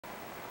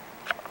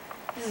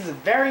This is a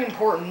very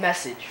important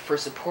message for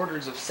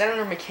supporters of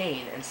Senator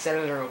McCain and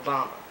Senator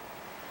Obama.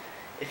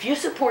 If you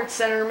support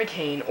Senator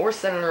McCain or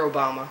Senator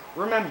Obama,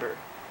 remember,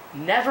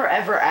 never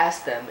ever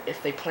ask them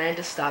if they plan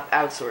to stop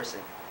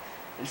outsourcing.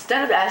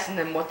 Instead of asking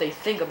them what they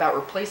think about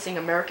replacing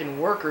American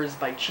workers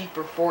by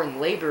cheaper foreign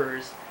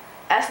laborers,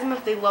 ask them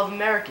if they love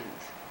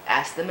Americans.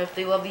 Ask them if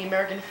they love the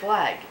American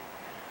flag.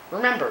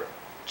 Remember,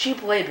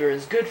 cheap labor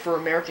is good for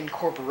American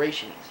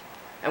corporations.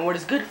 And what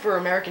is good for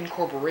American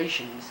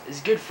corporations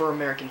is good for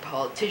American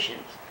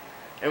politicians.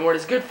 And what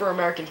is good for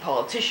American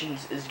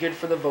politicians is good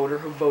for the voter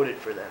who voted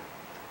for them.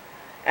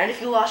 And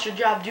if you lost your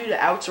job due to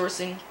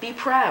outsourcing, be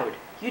proud.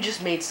 You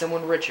just made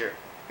someone richer.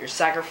 Your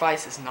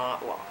sacrifice is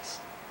not lost.